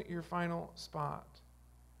 This isn't your final spot.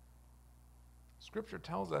 Scripture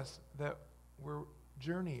tells us that we're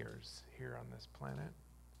journeyers here on this planet,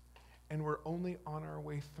 and we're only on our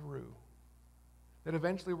way through. That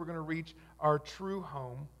eventually we're going to reach our true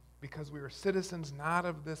home because we are citizens not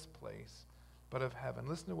of this place, but of heaven.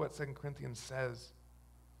 Listen to what 2 Corinthians says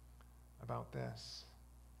about this.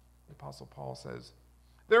 The Apostle Paul says,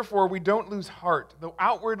 "Therefore we don't lose heart, though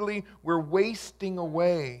outwardly we're wasting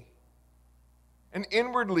away, and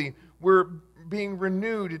inwardly we're being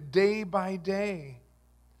renewed day by day.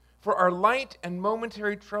 For our light and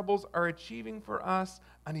momentary troubles are achieving for us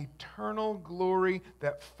an eternal glory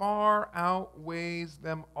that far outweighs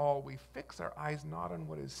them all. We fix our eyes not on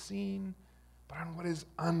what is seen, but on what is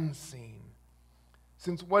unseen.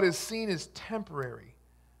 Since what is seen is temporary,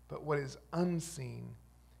 but what is unseen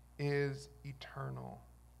is eternal."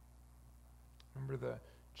 Remember, the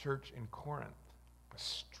church in Corinth was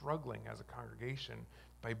struggling as a congregation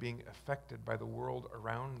by being affected by the world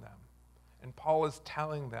around them. And Paul is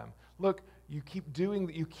telling them, look, you keep doing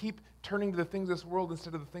that, you keep turning to the things of this world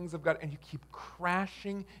instead of the things of God, and you keep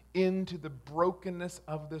crashing into the brokenness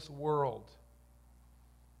of this world.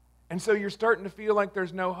 And so you're starting to feel like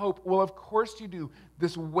there's no hope. Well, of course you do.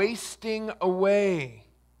 This wasting away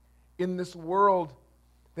in this world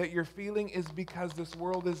that you're feeling is because this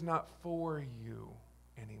world is not for you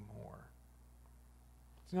anymore.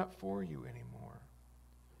 It's not for you anymore.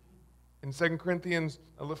 In 2 Corinthians,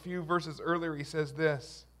 a few verses earlier, he says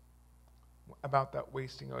this about that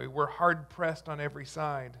wasting away. We're hard-pressed on every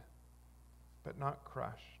side, but not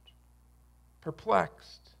crushed.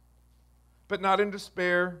 Perplexed, but not in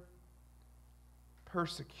despair.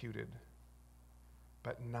 Persecuted,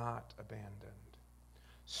 but not abandoned.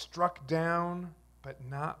 Struck down, but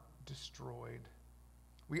not destroyed.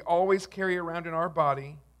 We always carry around in our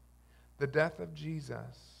body the death of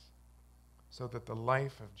Jesus, so that the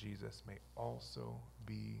life of Jesus may also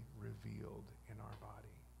be revealed in our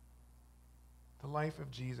body. The life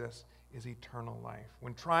of Jesus is eternal life.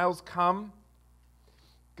 When trials come,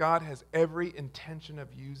 God has every intention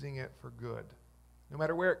of using it for good, no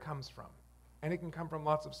matter where it comes from. And it can come from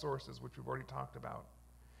lots of sources, which we've already talked about.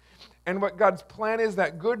 And what God's plan is,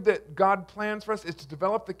 that good that God plans for us, is to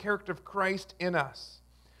develop the character of Christ in us.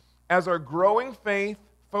 As our growing faith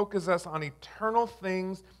focuses us on eternal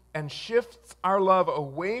things and shifts our love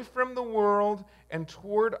away from the world and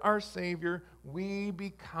toward our Savior, we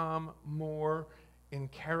become more in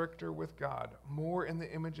character with God, more in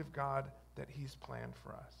the image of God that He's planned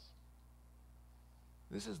for us.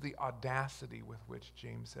 This is the audacity with which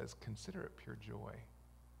James says, consider it pure joy.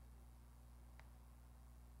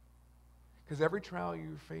 Because every trial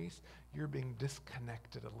you face, you're being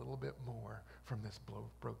disconnected a little bit more from this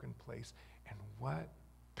broken place. And what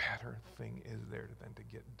better thing is there than to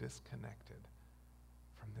get disconnected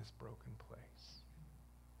from this broken place?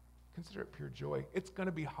 Consider it pure joy. It's going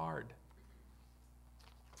to be hard.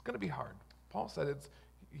 It's going to be hard. Paul said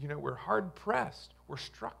we're hard pressed. We're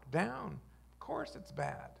struck down. Of course it's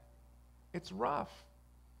bad. It's rough.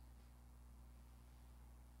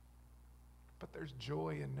 But there's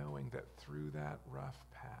joy in knowing that through that rough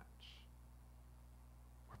patch,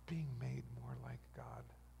 we're being made more like God.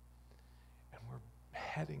 And we're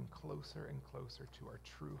heading closer and closer to our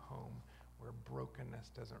true home where brokenness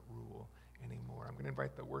doesn't rule anymore. I'm going to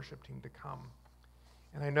invite the worship team to come.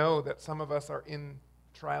 And I know that some of us are in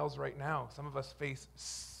trials right now. Some of us face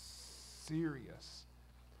serious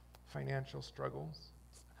financial struggles.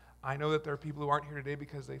 I know that there are people who aren't here today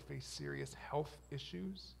because they face serious health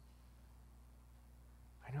issues.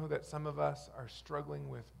 I know that some of us are struggling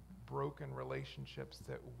with broken relationships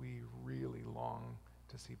that we really long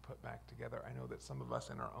to see put back together. I know that some of us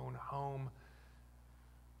in our own home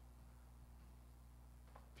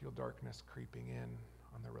feel darkness creeping in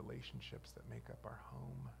on the relationships that make up our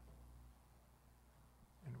home.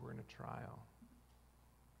 And we're in a trial.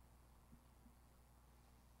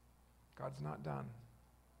 God's not done.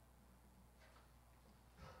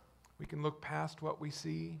 We can look past what we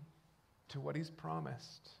see to what He's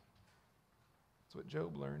promised. That's what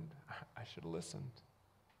Job learned. I should have listened.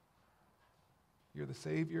 You're the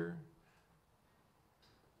Savior.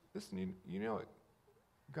 Listen, you know what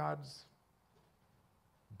God's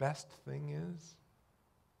best thing is?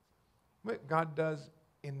 what God does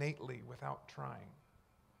innately without trying.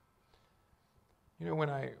 You know, when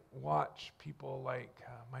I watch people like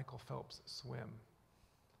Michael Phelps swim,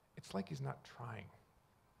 it's like he's not trying.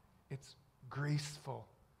 It's graceful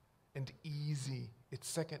and easy. It's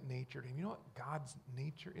second nature to him. You know what God's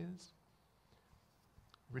nature is?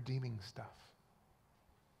 Redeeming stuff.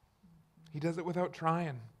 He does it without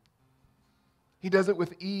trying. He does it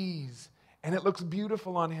with ease. And it looks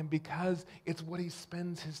beautiful on him because it's what he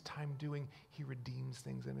spends his time doing. He redeems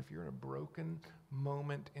things. And if you're in a broken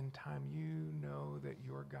moment in time, you know that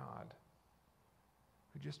you're God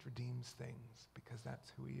who just redeems things because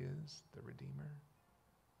that's who he is, the Redeemer.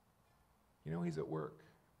 You know, he's at work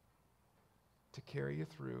to carry you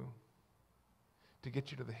through, to get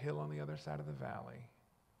you to the hill on the other side of the valley,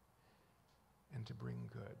 and to bring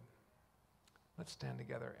good. Let's stand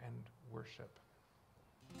together and worship.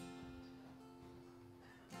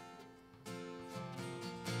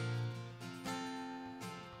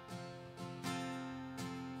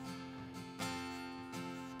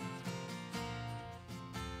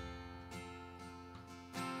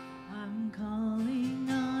 I'm calling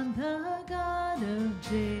on the God of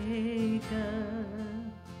Jacob,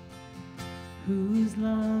 whose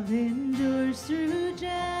love endures through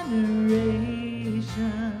generations.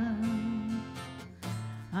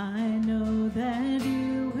 I know that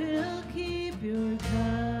you will keep your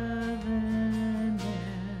covenant.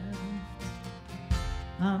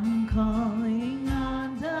 I'm calling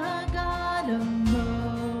on the God of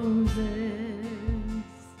Moses,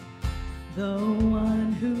 the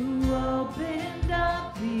one who opened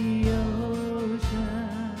up the oceans.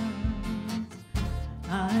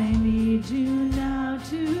 I need you now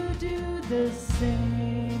to do the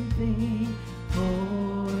same thing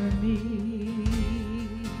for me.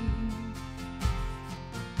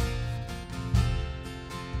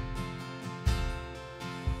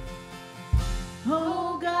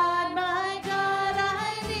 Oh God, my God,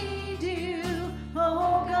 I need you.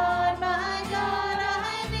 Oh God, my God,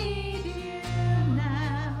 I need you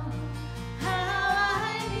now. How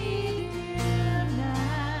I need you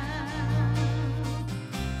now.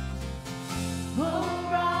 Oh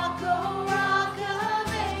rock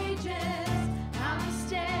of ages, I'm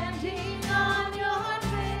standing on your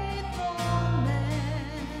faithfulness.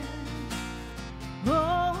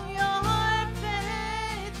 Oh, your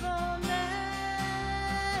faithfulness.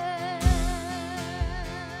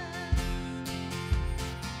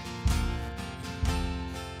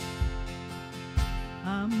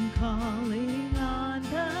 I'm calling on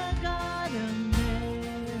the God of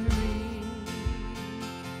Mary,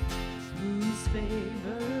 whose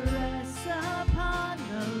favor rests upon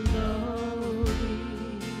the lowly.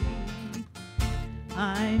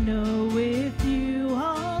 I know with you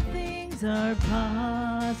all things are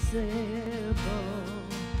possible.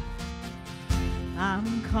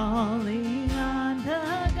 I'm calling on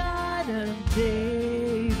the God of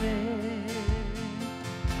David,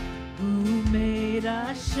 who made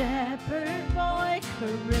a shepherd boy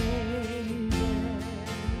courageous.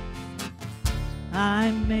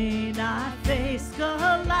 I may not face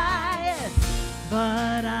Goliath,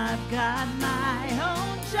 but I've got my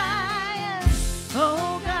own giants.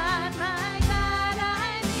 Oh God, my God,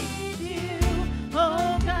 I need you.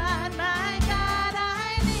 Oh God, my God,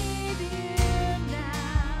 I need you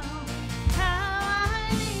now. How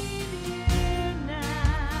I need you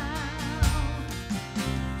now.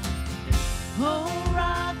 Oh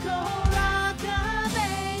rock of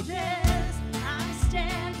ages, I'm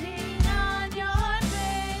standing on your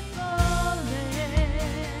faithfulness.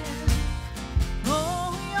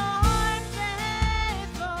 Oh, your faithfulness.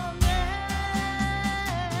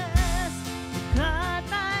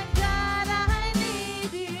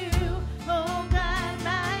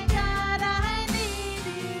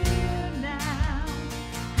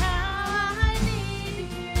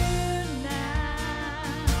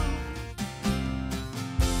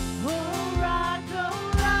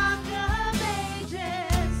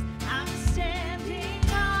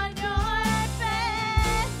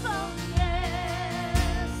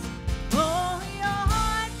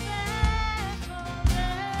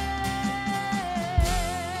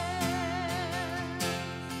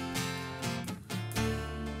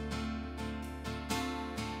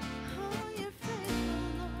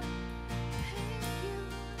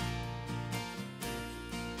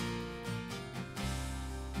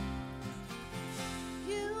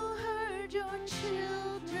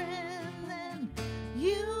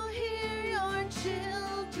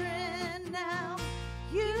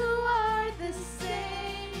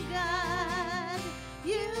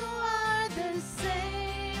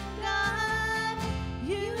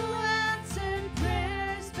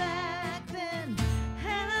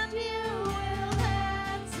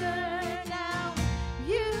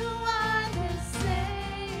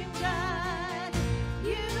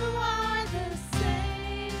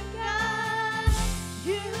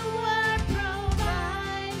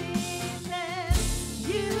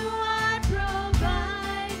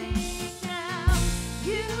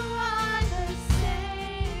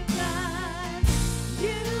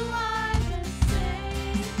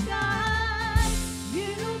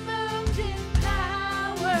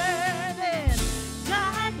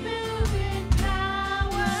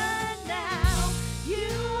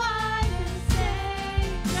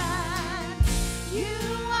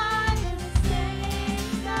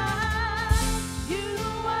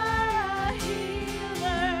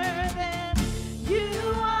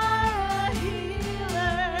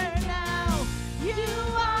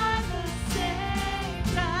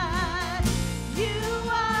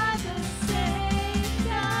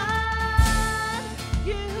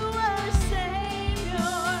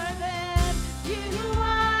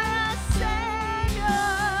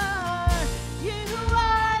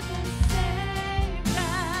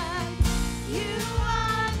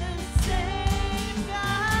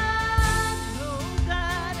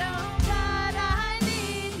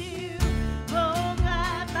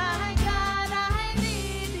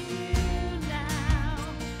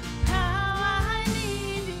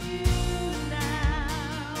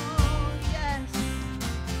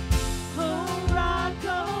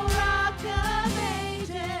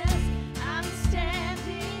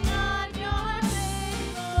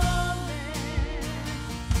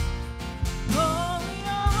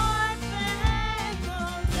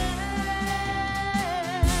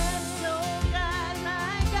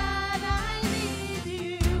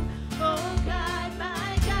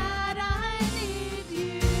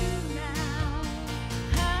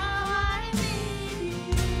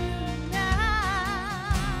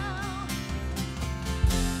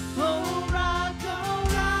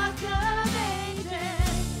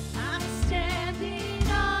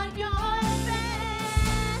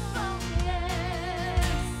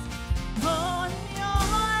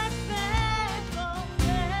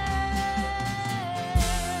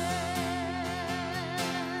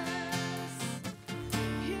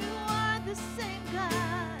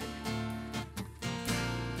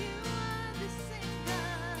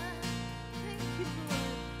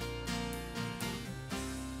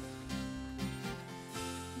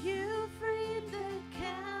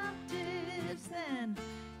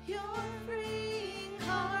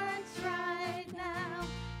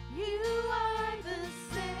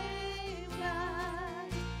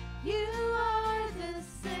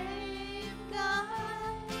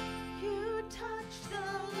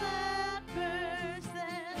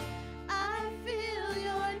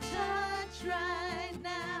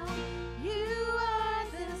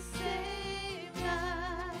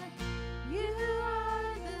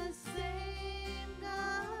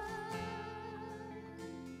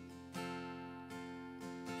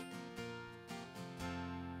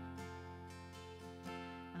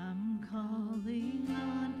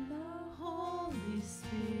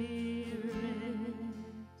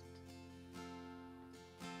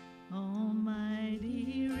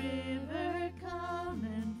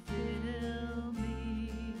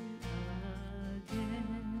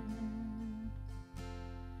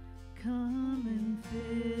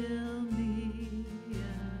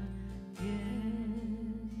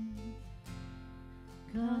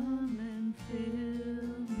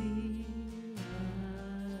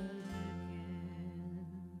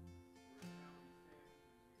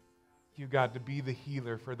 God, to be the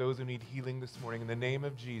healer for those who need healing this morning. In the name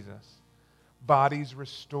of Jesus, bodies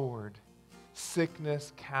restored,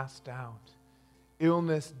 sickness cast out,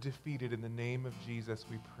 illness defeated. In the name of Jesus,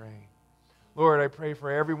 we pray. Lord, I pray for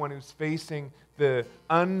everyone who's facing the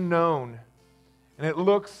unknown, and it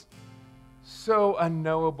looks so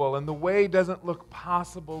unknowable, and the way doesn't look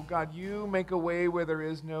possible. God, you make a way where there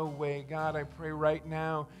is no way. God, I pray right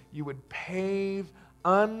now you would pave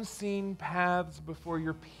unseen paths before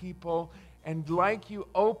your people, and like you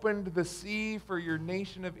opened the sea for your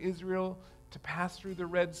nation of Israel to pass through the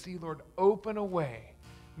Red Sea, Lord, open a way.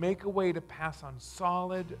 Make a way to pass on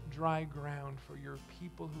solid, dry ground for your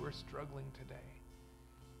people who are struggling today.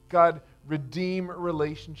 God, redeem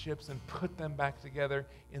relationships and put them back together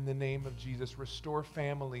in the name of Jesus. Restore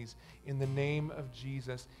families in the name of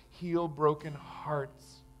Jesus. Heal broken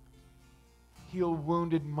hearts. Heal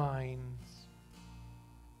wounded minds.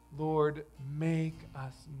 Lord, make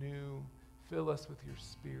us new. Fill us with your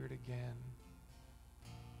Spirit again.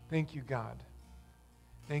 Thank you, God.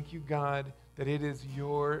 Thank you, God, that it is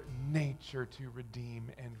your nature to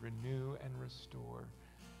redeem and renew and restore.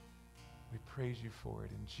 We praise you for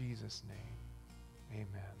it in Jesus' name.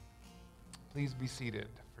 Amen. Please be seated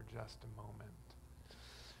for just a moment.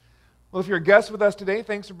 Well, if you're a guest with us today,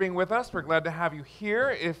 thanks for being with us. We're glad to have you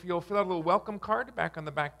here. If you'll fill out a little welcome card back on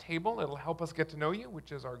the back table, it'll help us get to know you,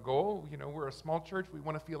 which is our goal. You know, we're a small church. We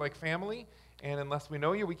want to feel like family, and unless we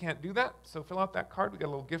know you, we can't do that. So fill out that card. We got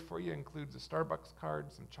a little gift for you. It includes a Starbucks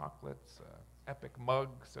card, some chocolates, Epic mug,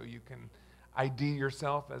 so you can ID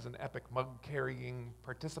yourself as an Epic mug-carrying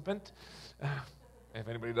participant, if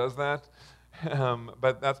anybody does that.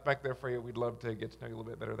 But that's back there for you. We'd love to get to know you a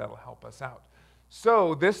little bit better. That'll help us out.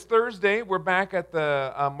 So this Thursday, we're back at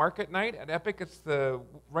the market night at Epic. It's the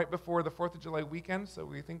right before the 4th of July weekend, so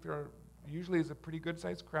we think there usually is a pretty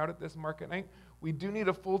good-sized crowd at this market night. We do need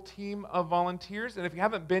a full team of volunteers, and if you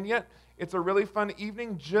haven't been yet, it's a really fun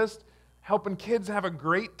evening, just helping kids have a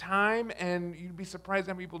great time, and you'd be surprised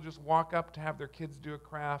how many people just walk up to have their kids do a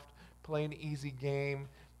craft, play an easy game,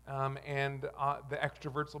 and the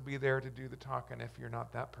extroverts will be there to do the talking if you're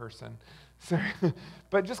not that person. So,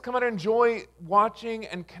 but just come out and enjoy watching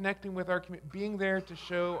and connecting with our community, being there to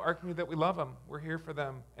show our community that we love them. We're here for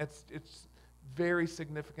them. It's very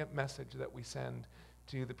significant message that we send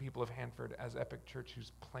to the people of Hanford as Epic Church,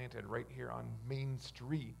 who's planted right here on Main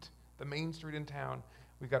Street, the main street in town.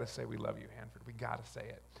 We got to say we love you, Hanford. We got to say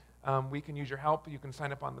it. We can use your help. You can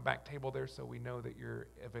sign up on the back table there so we know that you're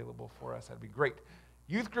available for us. That'd be great.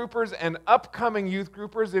 Youth groupers and upcoming youth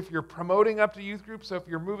groupers, if you're promoting up to youth group, so if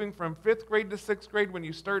you're moving from 5th grade to 6th grade, when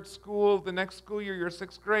you start school the next school year, you're a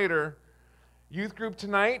 6th grader. Youth group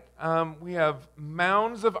tonight, we have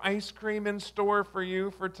mounds of ice cream in store for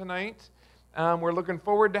you for tonight. We're looking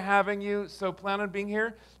forward to having you, so plan on being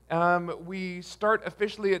here. We start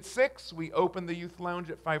officially at 6. We open the youth lounge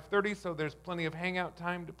at 5:30, so there's plenty of hangout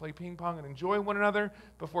time to play ping pong and enjoy one another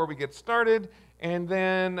before we get started. And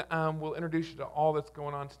then we'll introduce you to all that's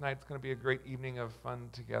going on tonight. It's going to be a great evening of fun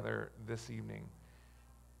together this evening.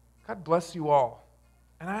 God bless you all.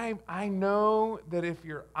 And I know that if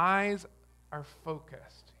your eyes are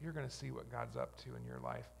focused, you're going to see what God's up to in your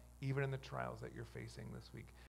life, even in the trials that you're facing this week.